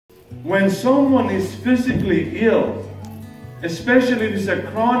When someone is physically ill, especially if it's a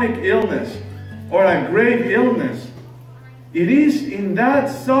chronic illness or a grave illness, it is in that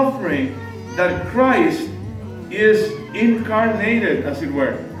suffering that Christ is incarnated, as it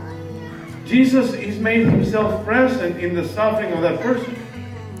were. Jesus is made himself present in the suffering of that person.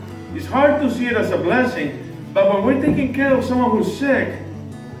 It's hard to see it as a blessing, but when we're taking care of someone who's sick,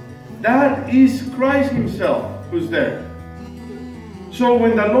 that is Christ himself who's there. So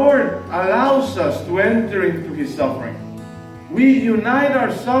when the Lord allows us to enter into his suffering, we unite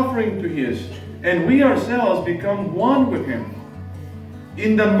our suffering to his, and we ourselves become one with him.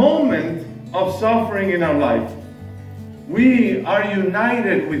 In the moment of suffering in our life, we are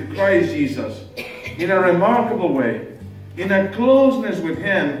united with Christ Jesus in a remarkable way, in a closeness with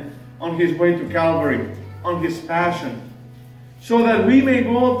him on his way to Calvary, on his passion, so that we may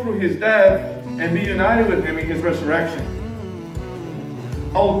go through his death and be united with him in his resurrection.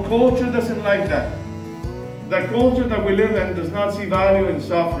 Our culture doesn't like that. The culture that we live in does not see value in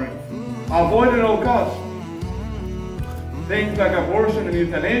suffering. Avoid at all costs. Things like abortion and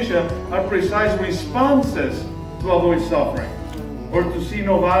euthanasia are precise responses to avoid suffering or to see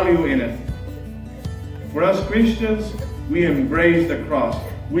no value in it. For us Christians, we embrace the cross.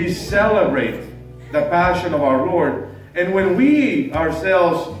 We celebrate the passion of our Lord. And when we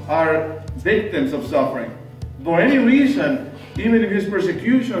ourselves are victims of suffering, for any reason, even if it's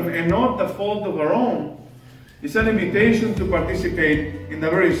persecution and not the fault of our own, it's an invitation to participate in the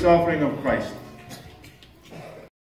very suffering of Christ.